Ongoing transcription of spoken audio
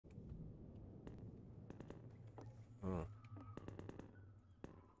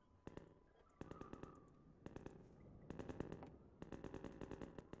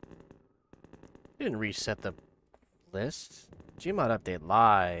Didn't reset the list. Gmod update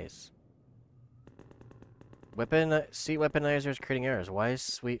lies. Seat weaponizer is creating errors. Why is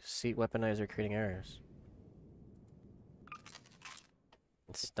seat weaponizer creating errors?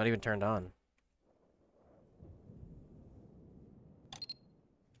 It's not even turned on.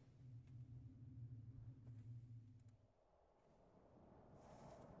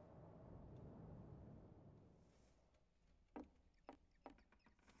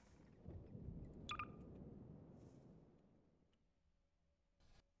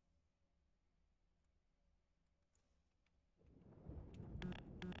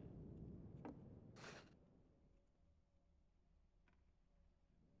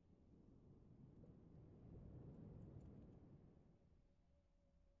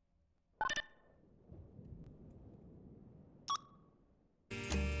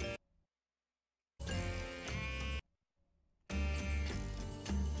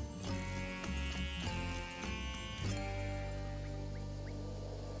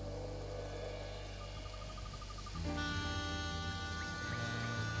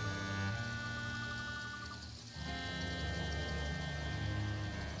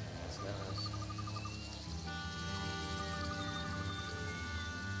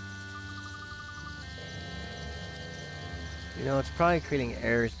 You know, it's probably creating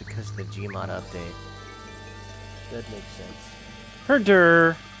errors because of the Gmod update. That makes sense.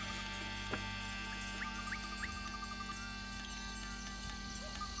 Herder.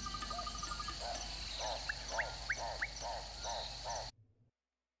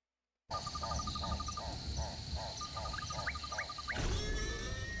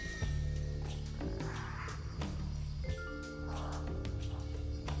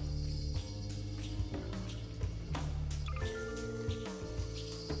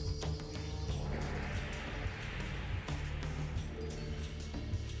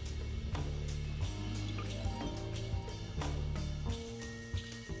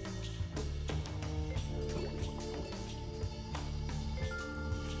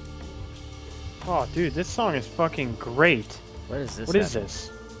 Oh, dude, this song is fucking great. What is this? What is this?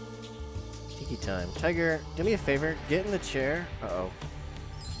 Tiki time. Tiger, do me a favor. Get in the chair. Uh-oh.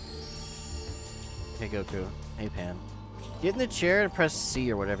 Hey, Goku. Hey, Pan. Get in the chair and press C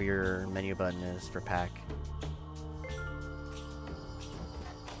or whatever your menu button is for pack.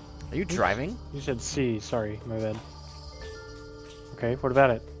 Are you driving? You said C. Sorry, my bad. Okay, what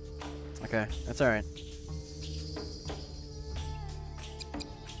about it? Okay, that's alright.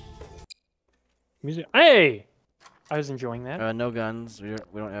 Music. Hey! I was enjoying that. No guns. We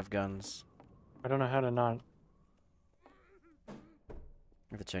don't have guns. I don't know how to not.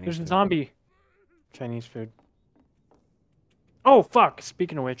 The Chinese There's food. a zombie. Chinese food. Oh, fuck!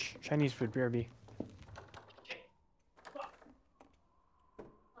 Speaking of which, Chinese food, BRB.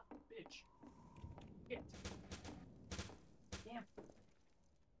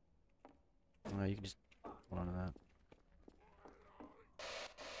 Oh, you can just hold on to that.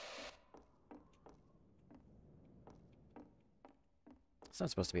 It's not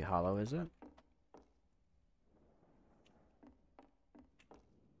supposed to be hollow, is it?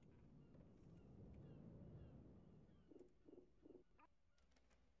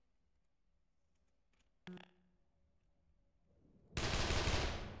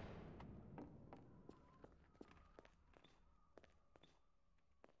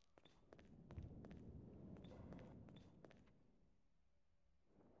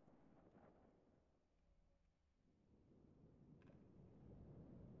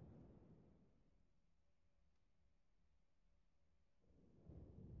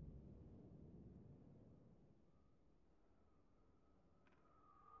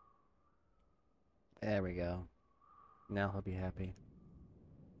 There we go. Now he'll be happy.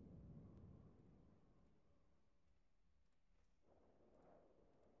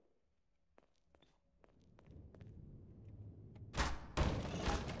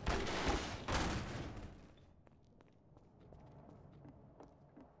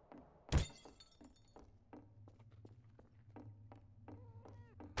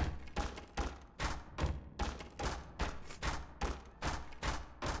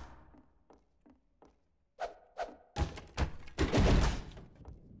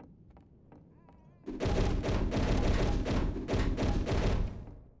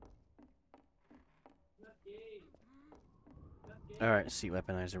 Alright, seat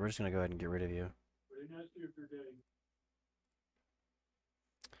weaponizer. We're just gonna go ahead and get rid of you.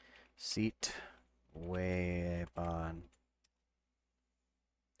 Seat weapon.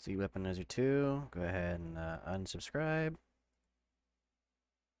 Seat weaponizer 2. Go ahead and unsubscribe.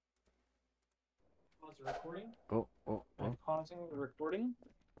 Pause the recording. Oh. I'm pausing the recording.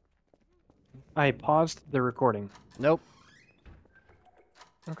 I paused the recording. Nope.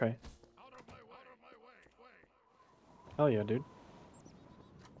 Okay. Hell yeah, dude.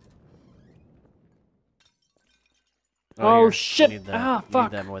 Oh here, shit! You need that. Ah, You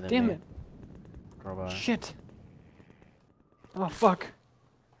fuck! need that more than Damn me. it! Crowbar. Shit! Oh fuck!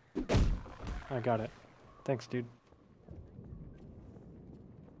 I got it. Thanks, dude.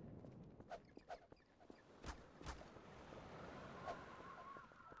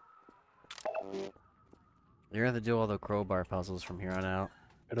 You're gonna have to do all the crowbar puzzles from here on out.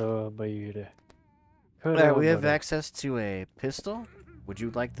 Baby. Alright, we have access to a pistol. Would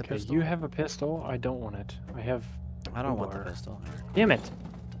you like the Okay, pistol? you have a pistol. I don't want it. I have. I don't want the crowbar. pistol. Damn it!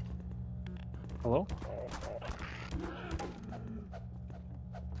 Hello?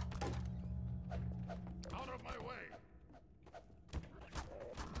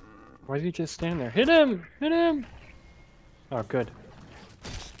 Why is he just standing there? Hit him! Hit him! Oh, good.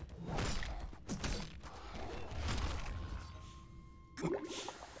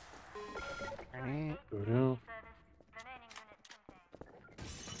 Doo-doo.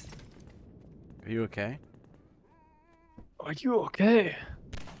 Are you okay? Are you okay?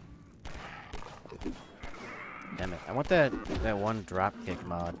 Damn it! I want that one dropkick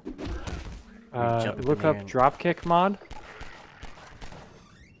mod. jump up Look in the up air and- dropkick mod.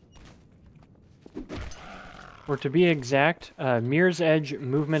 Or to be exact, Mirror's Edge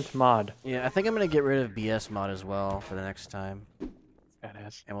movement mod. Yeah, I think I'm gonna get rid of BS mod as well for the next time,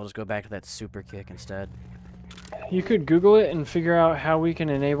 Badass. and we'll just go back to that super kick instead. You could Google it and figure out how we can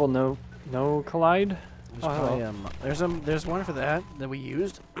enable no collide. There's Oh, probably hello. there's one for that we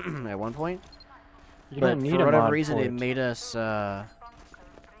used at one point, You but don't need for a whatever mod reason for it it. made us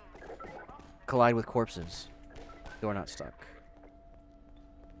collide with corpses. So we're not stuck.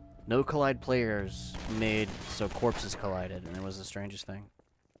 No collide players made so corpses collided, and it was the strangest thing.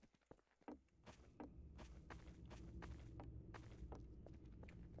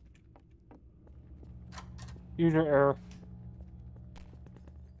 User error.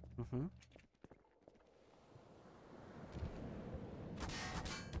 Mm-hmm.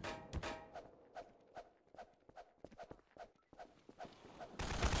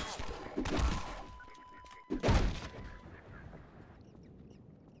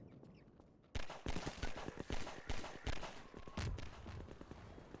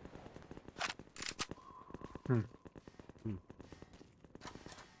 Hmm.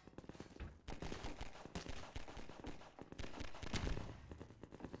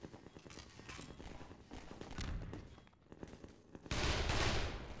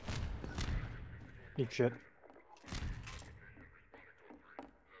 Eat shit.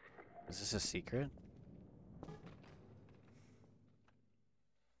 Is this a secret?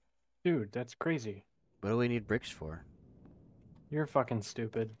 Dude, that's crazy. What do we need bricks for? You're fucking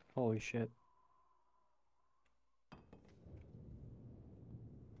stupid. Holy shit.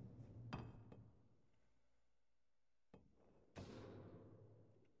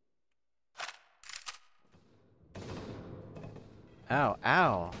 Ow,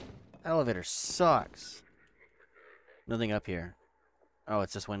 ow. Elevator sucks. Nothing up here. Oh,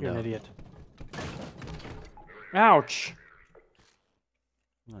 it's this window. You're an idiot. Ouch!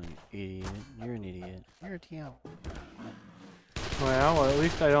 I'm not an idiot. You're an idiot. You're a TL. Well, at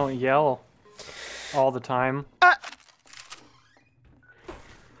least I don't yell all the time.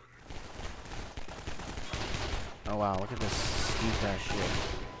 Oh wow, look at this stink ass shit.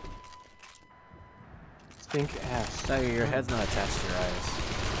 Stink ass. No, your head's not attached to your eyes.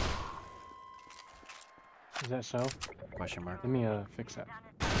 Is that so? Question mark. Let me fix that.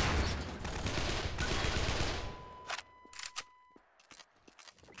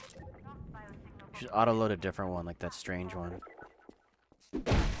 You should auto-load a different one, like that strange one.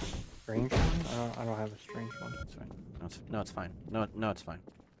 Strange one? I don't have a strange one. It's fine. No, it's fine. No, it's fine.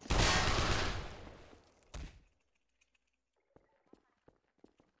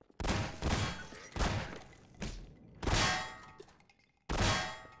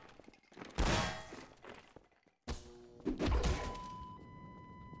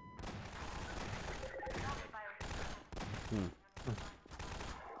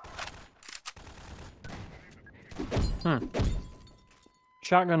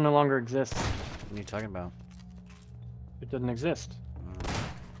 Shotgun no longer exists. What are you talking about? It doesn't exist.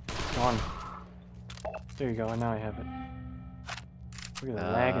 Gone. There you go, and now I have it. Look at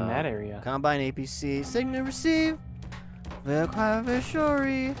the lag in that area. Combine APC. Signal receive.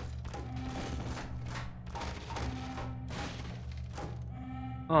 Victory.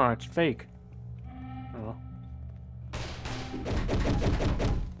 Oh, it's fake. Oh.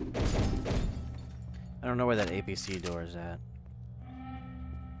 I don't know where that APC door is at.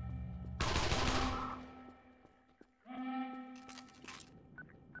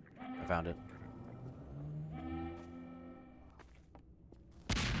 found it.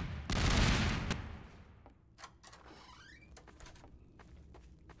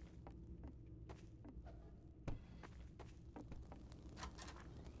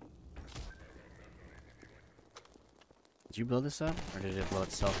 Did you blow this up, or did it blow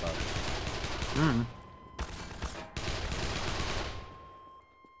itself up? Hmm.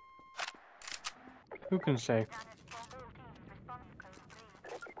 Who can say?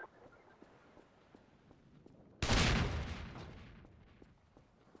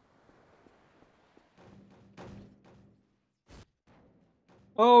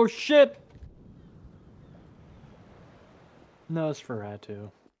 Oh shit! No, it's for Ratu.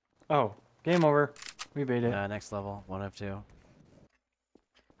 Oh, game over. We beat it. Next level, 1 of 2.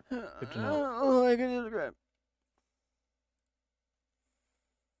 Good to know. Oh, I can grab.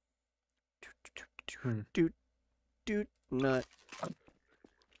 Doot, nut.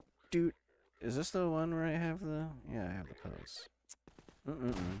 Doot. Is this the one where I have the? Yeah, I have the pose.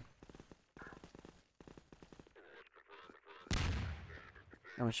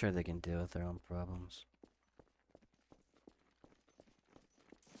 I'm sure they can deal with their own problems.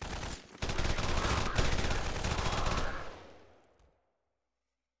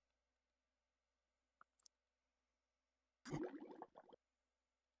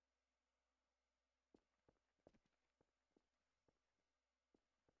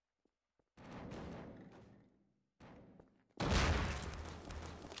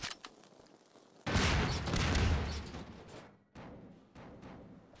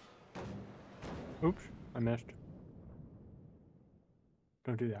 Oops, I missed.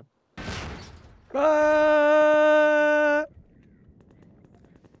 Don't do that.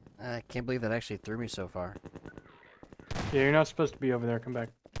 I can't believe that actually threw me so far. Yeah, you're not supposed to be over there. Come back.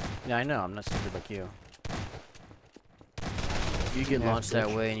 Yeah, I know. I'm not stupid like you. You get Yeah, launched that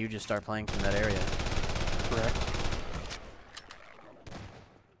way and you just start playing from that area. Correct.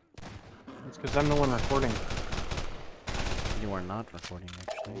 It's because I'm the one recording. You are not recording,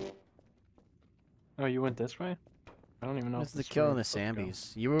 actually. Oh, you went this way? I don't even know. It's if the this kill way and the we're supposed to go.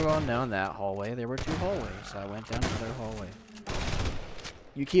 Sambies. You were going down that hallway. There were 2 hallways, so I went down another hallway.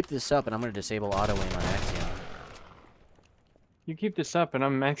 You keep this up, and I'm going to disable auto aim on Axion. You keep this up, and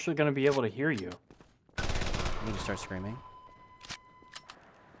I'm actually going to be able to hear you. I'm going to start screaming.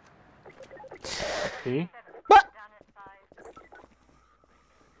 See?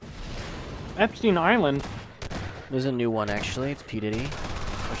 Epstein Island? There's a new one, actually. It's P. Diddy.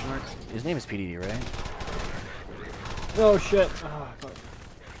 Question mark? His name is P. Diddy, right? Oh shit! Oh, fuck.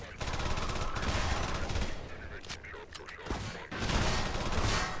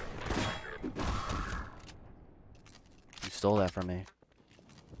 You stole that from me.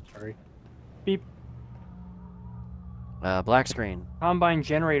 Sorry. Beep. Black screen. Combine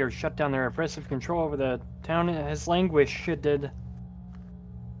generators shut down their oppressive control over the town has languished.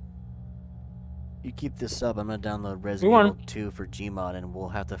 You keep this up, I'm going to download Who Resident won? Evil 2 for Gmod, and we'll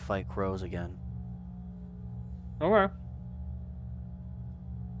have to fight crows again. Okay.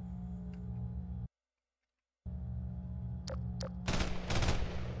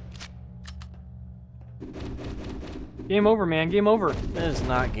 Game over, man. Game over. It is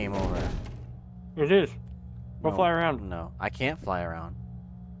not game over. It is. Go No, fly around. No, I can't fly around.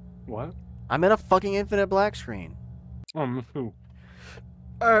 What? I'm in a fucking infinite black screen. Who?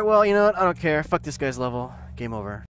 Alright, well, you know what? I don't care. Fuck this guy's level. Game over.